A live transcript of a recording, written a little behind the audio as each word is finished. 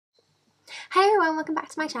Hey everyone, welcome back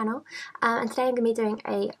to my channel, and today I'm going to be doing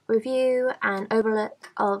a review and overlook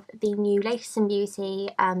of the new Latest in Beauty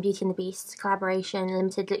Beauty and the Beast collaboration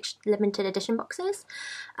limited edition boxes.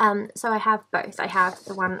 So I have both. I have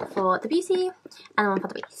the one for the Beauty and the one for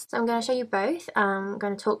the Beast. So I'm going to show you both. I'm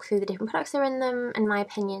going to talk through the different products that are in them and my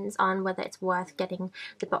opinions on whether it's worth getting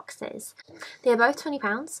the boxes. They are both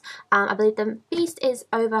 £20. I believe the Beast is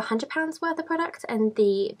over £100 worth of product and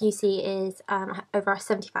the Beauty is over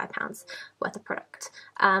 £75 worth of product.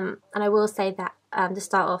 And I will say that to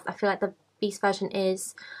start off, I feel like the Beast version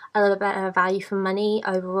is a little bit of value for money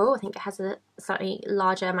overall. I think it has a slightly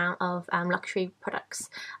larger amount of luxury products,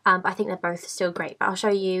 but I think they're both still great. But I'll show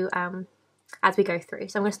you as we go through.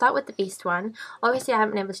 So I'm going to start with the Beast one. Obviously I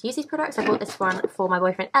haven't been able to use these products. I bought this one for my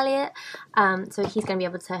boyfriend Elliot, so he's going to be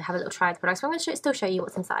able to have a little try of the products. So I'm going to still show you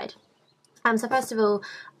what's inside. So first of all,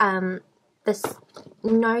 there's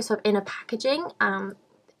no sort of inner packaging.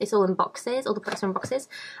 It's all in boxes, all the products are in boxes,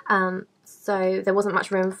 so there wasn't much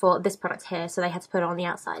room for this product here, so they had to put it on the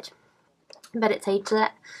outside. But it's a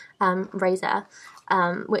Gillette razor,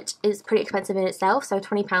 which is pretty expensive in itself, so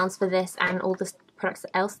 £20 for this and all the products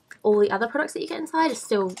all the other products that you get inside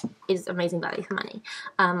is amazing value for money.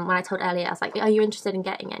 When I told Elliot, I was like, are you interested in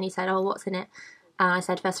getting it? And he said, oh, what's in it? I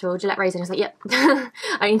said, first of all, Gillette razor, and he was like, yep, I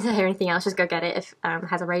don't need to hear anything else, just go get it if it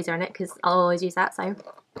has a razor in it, because I'll always use that, so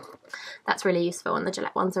that's really useful, and the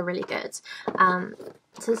Gillette ones are really good.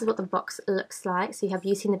 So this is what the box looks like. So you have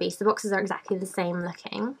Beauty and the Beast. The boxes are exactly the same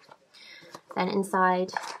looking. Then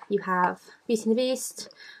inside you have Beauty and the Beast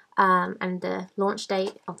and the launch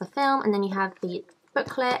date of the film, and then you have the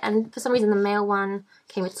booklet, and for some reason the male one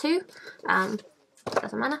came with two.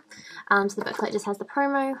 Doesn't matter. So the booklet just has the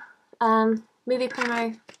promo, movie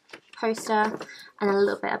promo, poster, and a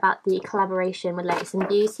little bit about the collaboration with Latest in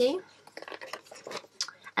Beauty.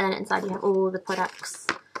 And then inside you have all the products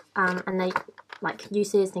and they like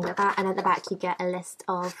uses, things like that, and at the back you get a list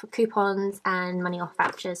of coupons and money off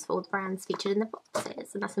vouchers for all the brands featured in the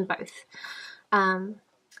boxes, and that's in both.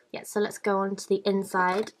 Yeah, so let's go on to the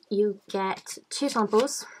inside. You get two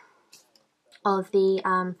samples of the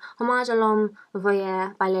Hommage à l'Homme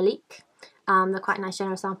Voyeur by Lalique. They're quite nice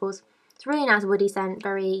generous samples. It's a really nice woody scent,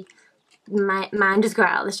 very man just got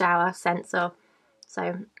out of the shower scent, so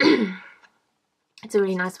it's a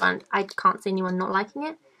really nice one. I can't see anyone not liking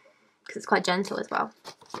it because it's quite gentle as well.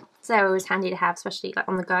 So they're always handy to have, especially like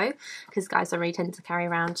on the go, because guys don't really tend to carry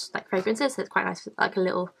around like fragrances, so it's quite nice, like a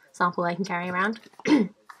little sample they can carry around.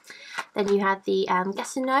 Then you have the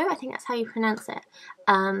Guess and No, I think that's how you pronounce it.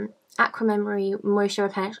 Aqua Memory Moisture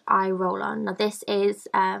Replenish Eye Roll-On. Now this is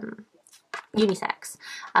unisex,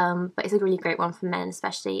 but it's a really great one for men,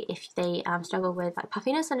 especially if they struggle with like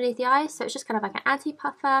puffiness underneath the eyes. So it's just kind of like an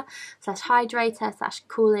anti-puffer slash hydrator slash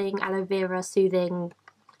cooling aloe vera soothing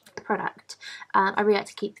product. I really like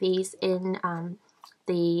to keep these in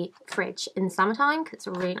the fridge in the summertime because it's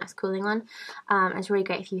a really nice cooling one. It's really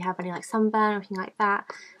great if you have any like sunburn or anything like that.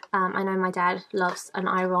 I know my dad loves an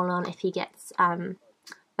eye roll-on if he gets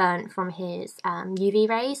burnt from his UV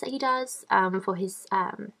rays that he does for his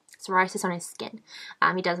psoriasis on his skin.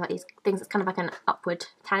 He does like these things that's kind of like an upward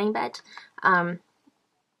tanning bed, and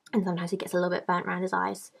sometimes he gets a little bit burnt around his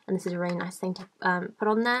eyes, and this is a really nice thing to put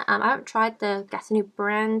on there. I haven't tried the Gassanu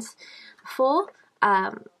brand before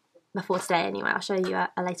today anyway. I'll show you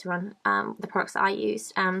later on the products that I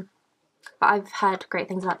used, but I've heard great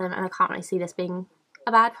things about them and I can't really see this being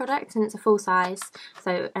a bad product, and it's a full size,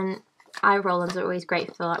 so, and eye roll-ons are always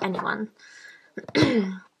great for anyone.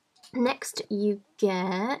 Next you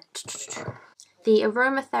get the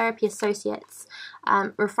Aromatherapy Associates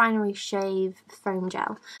Refinery Shave Foam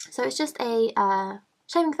Gel. So it's just a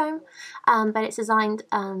shaving foam, but it's designed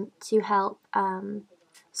to help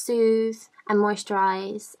soothe and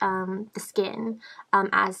moisturize the skin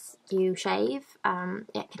as you shave.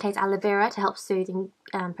 It contains aloe vera to help soothe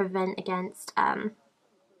and prevent against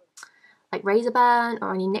like razor burn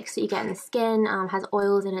or any nicks that you get in the skin. Has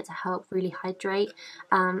oils in it to help really hydrate.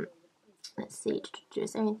 Let's see,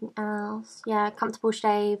 is there anything else? Yeah, comfortable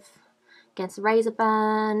shave against razor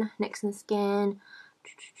burn, nicks in the skin,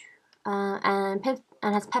 and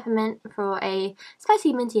has peppermint for a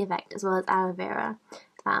spicy minty effect, as well as aloe vera,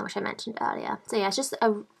 which I mentioned earlier. So yeah, it's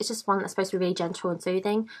just one that's supposed to be really gentle and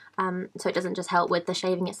soothing. So it doesn't just help with the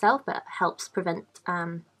shaving itself, but helps prevent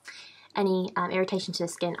any irritation to the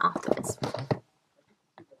skin afterwards.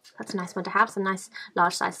 That's a nice one to have. Some nice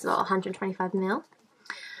large size as well, 125ml.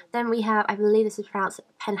 Then we have, I believe this is pronounced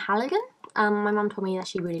Penhaligon. My mum told me that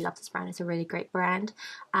she really loves this brand. It's a really great brand.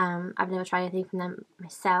 I've never tried anything from them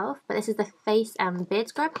myself, but this is the face and beard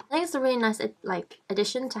scrub. I think it's a really nice like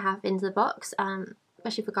addition to have into the box.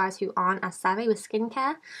 especially for guys who aren't as savvy with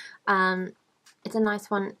skincare. It's a nice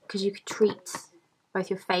one because you could treat both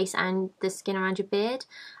your face and the skin around your beard.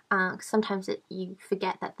 Cause sometimes you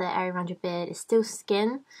forget that the area around your beard is still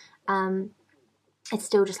skin. It's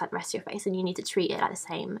still just like the rest of your face, and you need to treat it like the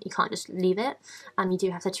same. You can't just leave it. You do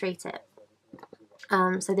have to treat it.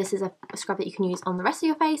 So this is a scrub that you can use on the rest of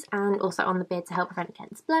your face and also on the beard to help prevent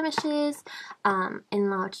against blemishes,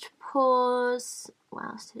 enlarged pores. What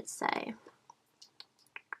else did it say?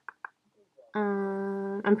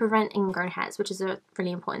 And prevent ingrown hairs, which is a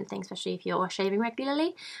really important thing, especially if you're shaving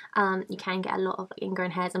regularly. You can get a lot of like,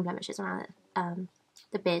 ingrown hairs and blemishes around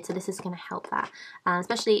the beard, so this is going to help that,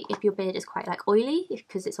 especially if your beard is quite like oily,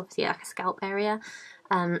 because it's obviously like a scalp area.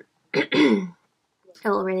 It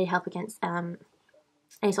will really help against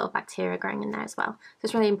any sort of bacteria growing in there as well. So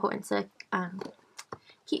it's really important to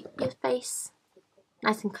keep your face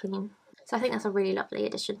nice and clean. So I think that's a really lovely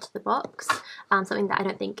addition to the box, something that I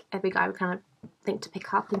don't think every guy would kind of think to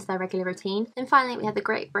pick up into their regular routine. Then finally we have the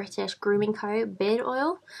Great British Grooming Co. Beard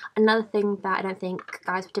Oil, another thing that I don't think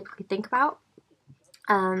guys would typically think about.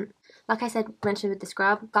 Like I mentioned with the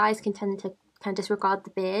scrub, guys can tend to kind of disregard the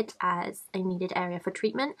beard as a needed area for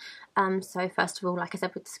treatment. So first of all, like I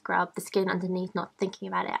said with the scrub, the skin underneath, not thinking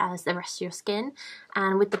about it as the rest of your skin,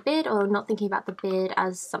 and with the beard oil, not thinking about the beard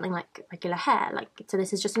as something like regular hair. So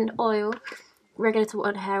this is just an oil, regular to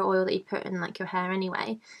hair oil that you put in like your hair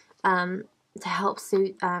anyway, to help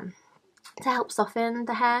soften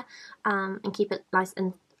the hair and keep it nice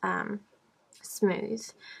and smooth.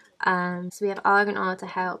 So we have argan oil to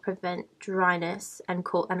help prevent dryness and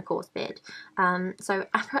a coarse beard. So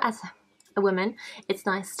as a woman, it's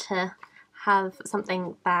nice to have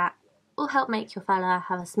something that will help make your fella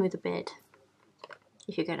have a smoother beard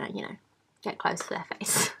if you're gonna, get close to their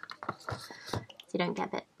face, so you don't get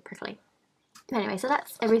a bit prickly. Anyway, so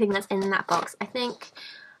that's everything that's in that box. I think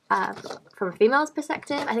from a female's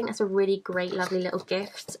perspective, I think that's a really great, lovely little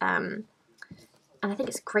gift, and I think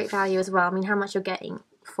it's great value as well. I mean, how much you're getting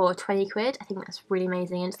for 20 quid, I think that's really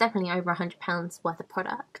amazing, and it's definitely over £100 worth of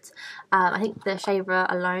product. I think the shaver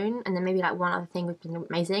alone, and then maybe like one other thing would be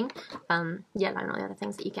amazing. Yeah, like all the other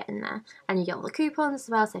things that you get in there, and you get all the coupons as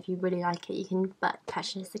well, so if you really like it, you can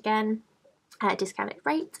purchase again at a discounted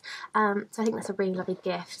rate. So I think that's a really lovely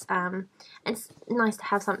gift. It's nice to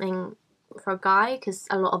have something for a guy, because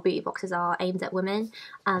a lot of beauty boxes are aimed at women,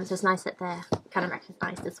 so it's nice that they're kind of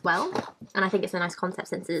recognised as well. And I think it's a nice concept,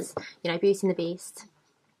 since it's, Beauty and the Beast.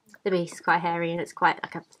 The Beast is quite hairy, and it's quite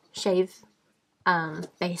like a shave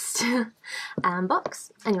based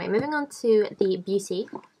box. Anyway, moving on to the beauty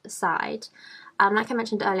side. Like I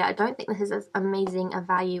mentioned earlier, I don't think this is as amazing a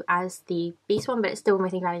value as the Beast one, but it's still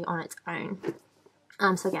amazing value on its own.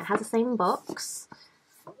 So again, it has the same box.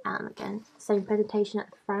 Again, same presentation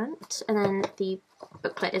at the front, and then the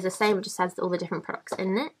booklet is the same, it just has all the different products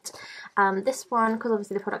in it. This one, because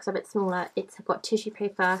obviously the products are a bit smaller, it's got tissue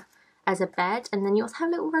paper as a bed, and then you also have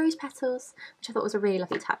little rose petals, which I thought was a really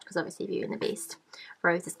lovely touch, because obviously Beauty and the Beast,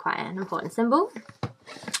 rose is quite an important symbol.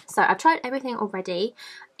 So I've tried everything already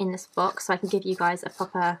in this box, so I can give you guys a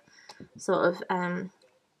proper sort of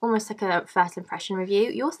almost like a first impression review.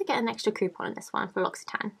 You also get an extra coupon in this one for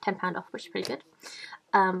L'Occitane, £10 off, which is pretty good.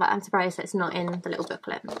 But I'm surprised that it's not in the little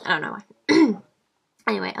booklet. I don't know why.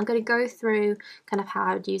 Anyway, I'm going to go through kind of how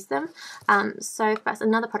I would use them. So first,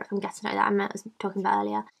 another product from Get to Know that I was talking about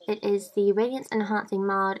earlier. It is the Radiance Enhancing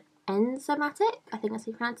Mild Enzymatic, I think that's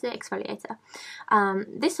how you pronounce it, exfoliator.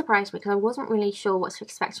 This surprised me, because I wasn't really sure what to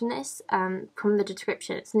expect from this. From the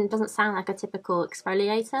description, it doesn't sound like a typical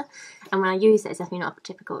exfoliator, and when I use it, it's definitely not a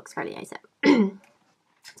typical exfoliator.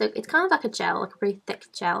 So it's kind of like a gel, like a really thick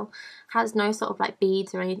gel. Has no sort of like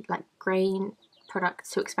beads or any like grain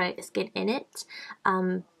products to exfoliate the skin in it.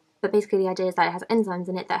 But basically the idea is that it has enzymes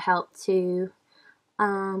in it that help to,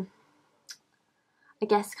 I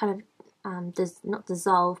guess, kind of not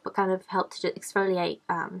dissolve, but kind of help to exfoliate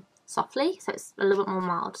softly. So it's a little bit more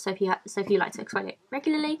mild. So if you like to exfoliate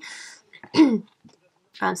regularly,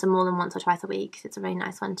 so more than once or twice a week, it's a really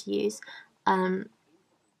nice one to use.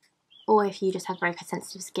 Or if you just have very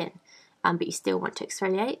sensitive skin, but you still want to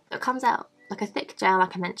exfoliate, it comes out like a thick gel,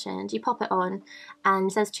 like I mentioned. You pop it on,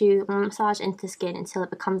 and it says to massage into the skin until it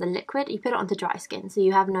becomes a liquid. You put it onto dry skin, so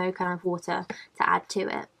you have no kind of water to add to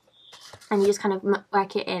it, and you just kind of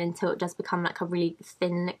work it in until it does become like a really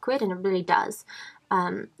thin liquid, and it really does.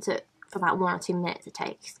 So for about 1 or 2 minutes it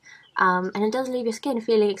takes, and it does leave your skin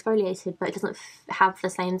feeling exfoliated, but it doesn't have the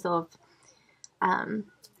same sort of,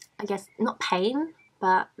 I guess, not pain,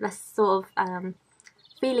 but less sort of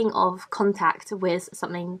feeling of contact with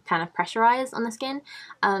something kind of pressurized on the skin.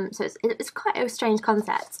 So it's quite a strange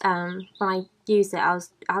concept. When I used it, I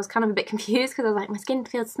was kind of a bit confused because I was like, my skin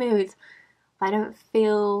feels smooth, but I don't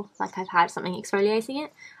feel like I've had something exfoliating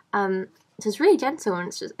it. So it's really gentle, and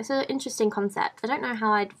it's an interesting concept. I don't know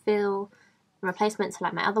how I'd feel in replacement to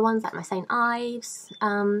like my other ones, like my St. Ives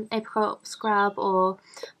apricot scrub, or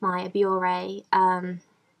my Biore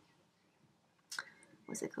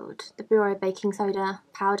what's it called? The Biore baking soda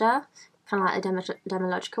powder, kind of like the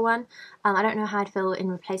Dermalogica one. I don't know how I'd feel in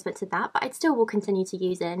replacement to that, but I still will continue to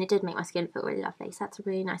use it, and it did make my skin feel really lovely, so that's a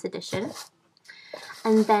really nice addition.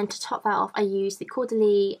 And then to top that off, I use the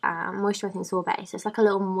Caudalie Moisturising Sorbet. So it's like a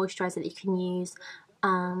little moisturiser that you can use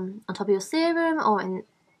on top of your serum, or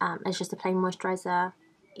as just a plain moisturiser,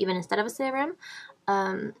 even instead of a serum.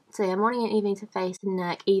 So yeah, morning and evening to face and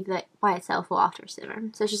neck, either by itself or after a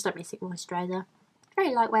serum. So it's just a basic moisturiser.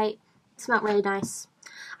 Very lightweight, smelled really nice.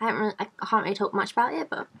 I can't really talk much about it,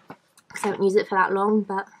 but because I haven't used it for that long,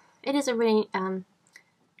 but it is a really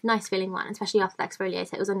nice feeling one, especially after the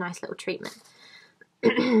exfoliator. It was a nice little treatment.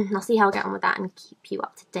 I'll see how I get on with that and keep you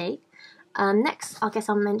up to date. Next, I guess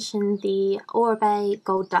I'll mention the Oribe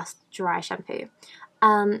Gold Dust Dry Shampoo.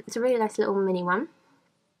 It's a really nice little mini one.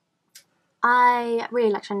 I really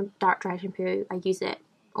like dark dry shampoo. I use it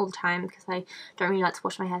all the time because I don't really like to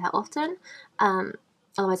wash my hair that often.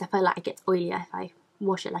 Otherwise I feel like it gets oilier if I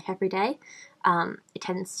wash it like every day. It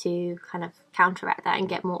tends to kind of counteract that and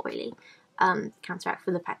get more oily. Counteract for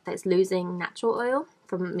the fact that it's losing natural oil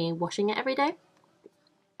from me washing it every day.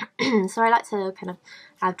 So I like to kind of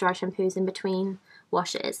have dry shampoos in between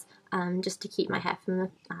washes, just to keep my hair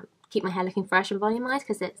looking fresh and volumized,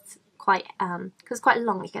 because it's quite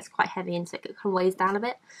long, it gets quite heavy, and so it kind of weighs down a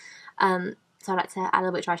bit. So I like to add a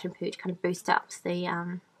little bit of dry shampoo to kind of boost up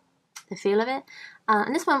the feel of it.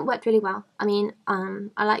 And this one worked really well. I mean,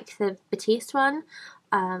 I like the Batiste one,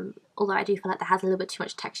 although I do feel like that has a little bit too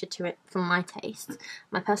much texture to it for my taste.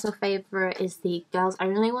 My personal favourite is the Girls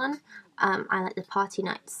Only one. I like the Party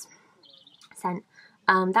Nights scent.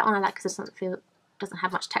 That one I like because it doesn't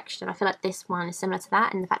have much texture. I feel like this one is similar to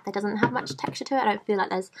that in the fact that it doesn't have much texture to it. I don't feel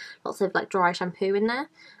like there's lots of like dry shampoo in there.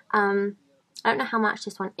 I don't know how much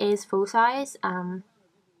this one is full size,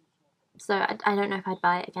 so I don't know if I'd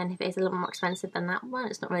buy it again if it is a little more expensive than that one.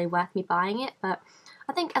 It's not really worth me buying it, but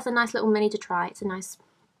I think as a nice little mini to try, it's a nice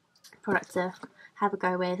product to have a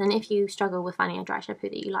go with. And if you struggle with finding a dry shampoo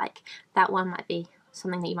that you like, that one might be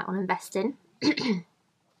something that you might want to invest in.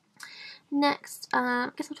 Next, I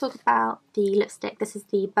guess I'll talk about the lipstick. This is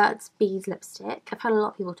the Burt's Bees lipstick. I've had a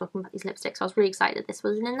lot of people talking about these lipsticks, so I was really excited that this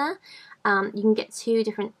wasn't in there. You can get two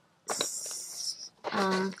different colours.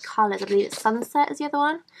 I believe it's Sunset is the other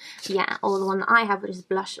one. Yeah, or the one that I have, which is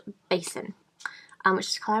Blush Basin, which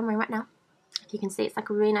is the colour I'm wearing right now. If you can see, it's like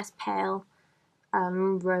a really nice pale,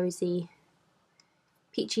 rosy,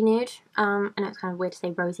 peachy nude. I know it's kind of weird to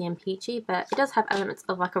say rosy and peachy, but it does have elements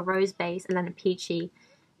of like a rose base and then a peachy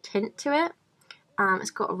tint to it.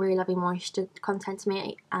 It's got a really lovely moisture content to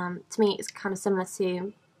me. It's kind of similar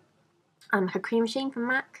to like a cream sheen from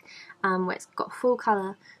MAC, where it's got full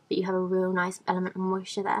colour, but you have a real nice element of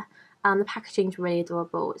moisture there. The packaging's really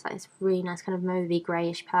adorable. It's like this really nice kind of mauvey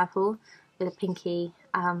greyish purple with a pinky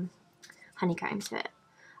honeycomb to it.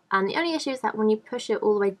 The only issue is that when you push it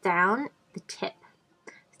all the way down, the tip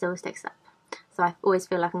still sticks up. So I always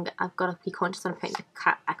feel like I've got to be conscious on putting the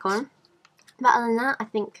cap back on. But other than that, I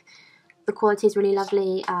think the quality is really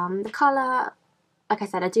lovely. The colour, like I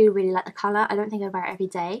said, I do really like the colour. I don't think I wear it every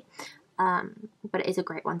day, but it is a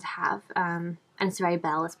great one to have. And it's very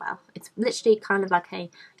Belle as well. It's literally kind of like a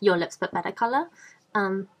Your Lips But Better colour.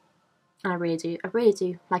 And I really do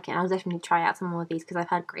like it. I'll definitely try out some more of these because I've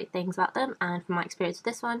heard great things about them. And from my experience with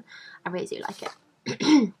this one, I really do like it.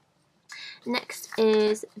 Next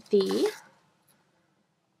is the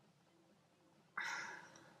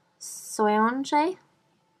Solange.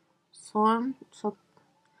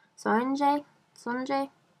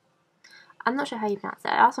 I'm not sure how you pronounce it.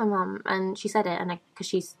 I asked my mum and she said it, and because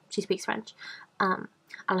she speaks French, and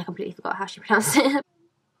I completely forgot how she pronounced it.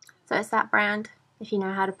 So it's that brand, if you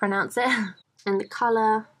know how to pronounce it. And the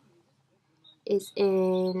colour is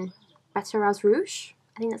in Betterage Rouge.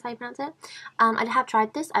 I think that's how you pronounce it. I have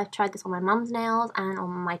tried this. I've tried this on my mum's nails and on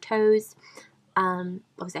my toes.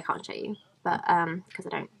 Obviously I can't show you, but because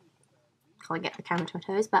I can't get the camera to my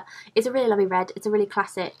toes, but it's a really lovely red. It's a really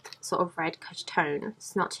classic sort of red tone.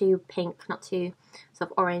 It's not too pink, not too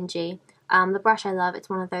sort of orangey. The brush I love. It's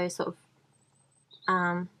one of those sort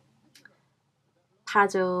of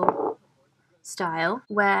paddle style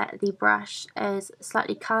where the brush is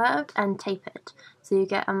slightly curved and tapered, so you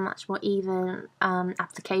get a much more even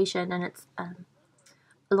application, and it's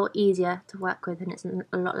a lot easier to work with and it's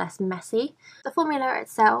a lot less messy. The formula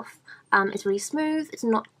itself is really smooth. It's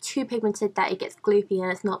not too pigmented that it gets gloopy,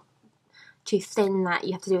 and it's not too thin that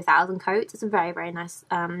you have to do 1,000 coats. It's a very, very nice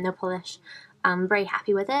nail polish. I'm very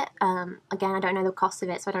happy with it. Again, I don't know the cost of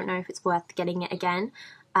it, so I don't know if it's worth getting it again,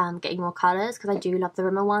 getting more colours, because I do love the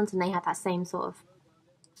Rimmel ones and they have that same sort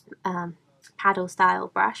of paddle style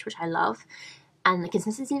brush, which I love, and the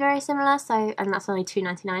consistency is very similar, so, and that's only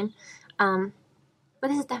 $2.99. But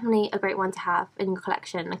this is definitely a great one to have in your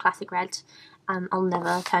collection, a classic red I'll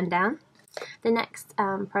never turn down. The next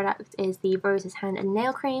product is the Roses Hand and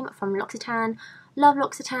Nail Cream from L'Occitane. Love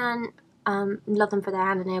L'Occitane, love them for their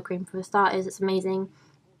hand and nail cream for starters. It's amazing,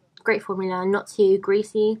 great formula, not too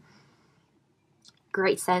greasy,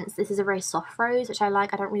 great scents. This is a very soft rose, which I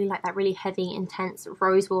like. I don't really like that really heavy, intense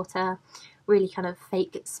rose water, really kind of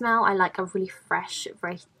fake smell. I like a really fresh,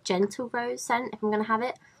 very gentle rose scent if I'm going to have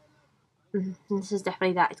it. And this is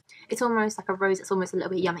definitely that. It's almost like a rose, it's almost a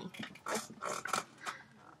little bit yummy.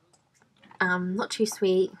 Not too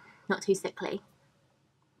sweet, not too sickly.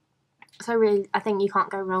 So really, I think you can't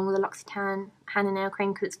go wrong with a L'Occitane hand and nail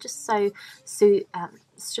cream, because it's just so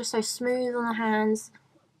smooth on the hands,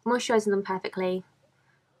 moisturising them perfectly,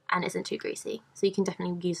 and isn't too greasy. So you can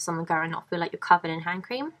definitely use this on the go and not feel like you're covered in hand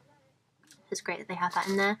cream. It's great that they have that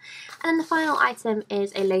in there. And then the final item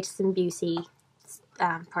is a Latest in Beauty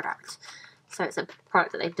product. So it's a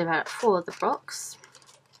product that they've developed for the box,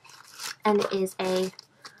 and it is a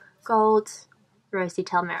gold rose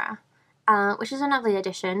detail mirror, which is a lovely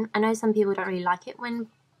addition. I know some people don't really like it when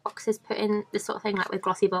boxes put in this sort of thing, like with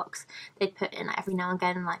Glossy Box, they put in like every now and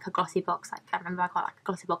again like a Glossy Box. Like I remember I got like a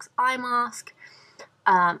Glossy Box eye mask.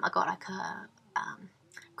 I got like a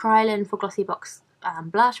Kryolan for Glossy Box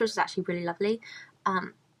blush, which is actually really lovely.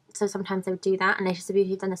 So sometimes they would do that, and Latest in Beauty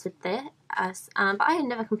have done this with this. But I had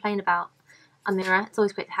never complained about a mirror. It's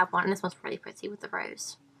always great to have one, and this one's really pretty with the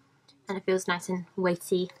rose, and it feels nice and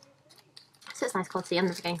weighty. So it's nice quality. I'm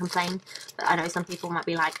never going to complain, but I know some people might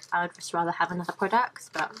be like, I would just rather have another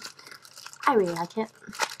product, but I really like it.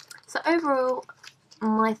 So overall,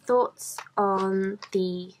 my thoughts on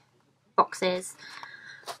the boxes,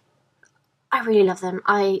 I really love them.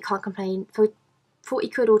 I can't complain. For 40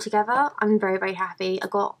 quid altogether, I'm very, very happy. I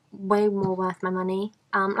got way more worth my money.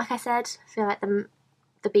 Like I said, I feel like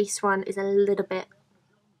the Beast one is a little bit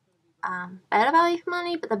better value for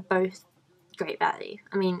money, but they're both great value.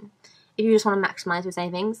 I mean, if you just want to maximise your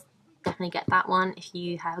savings, definitely get that one if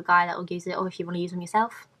you have a guy that will use it, or if you want to use them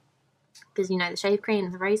yourself. Because you know, the shave cream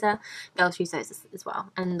and the razor, girls use those as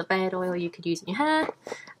well. And the beard oil you could use in your hair.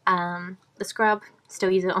 The scrub,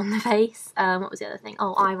 still use it on the face. What was the other thing?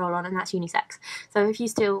 Oh, eye roll on, and that's unisex. So if you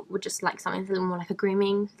still would just like something a little more like a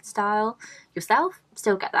grooming style yourself,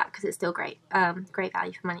 still get that, because it's still great. Great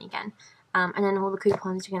value for money again. And then all the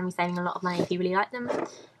coupons, you're going to be saving a lot of money if you really like them.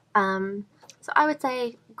 So I would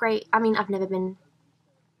say great. I mean, I've never been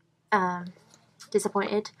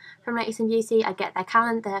disappointed from Latest in Beauty. I get their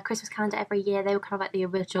calendar, their Christmas calendar every year. They were kind of like the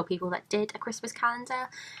original people that did a Christmas calendar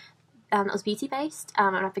that was beauty based,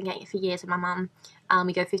 and I've been getting it for years with my mum.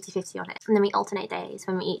 We go 50-50 on it, and then we alternate days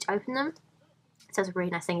when we each open them. So it's a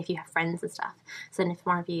really nice thing if you have friends and stuff. So then if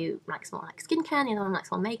one of you likes more like skincare and the other one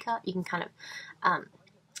likes more makeup, you can kind of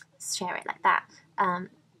share it like that.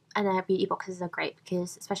 And their beauty boxes are great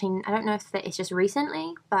because, especially, I don't know if it's just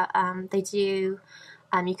recently, but they do,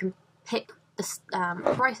 you can pick the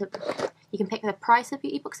price of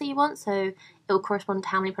beauty box that you want, so it will correspond to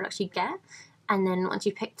how many products you get. And then once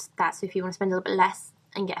you've picked that, so if you want to spend a little bit less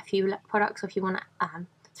and get a few products, or if you want to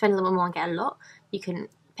spend a little bit more and get a lot, you can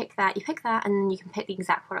pick that, and then you can pick the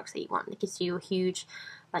exact products that you want. It gives you a huge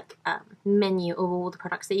like menu of all the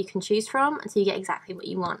products that you can choose from, and so you get exactly what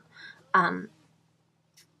you want.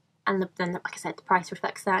 And then, like I said, the price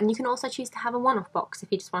reflects that. And you can also choose to have a one-off box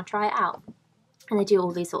if you just want to try it out. And they do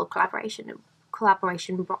all these sort of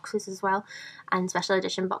collaboration boxes as well, and special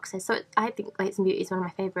edition boxes. So I think Latest in Beauty is one of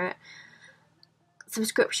my favourite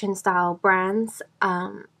subscription style brands,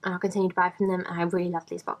 and I'll continue to buy from them, and I really love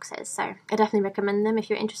these boxes. So I definitely recommend them if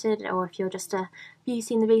you're interested, or if you're just a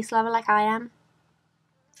Beauty and the Beast lover like I am.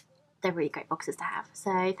 They're really great boxes to have.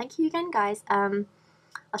 So thank you again, guys.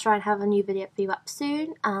 I'll try and have a new video for you up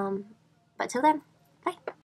soon, but till then, bye.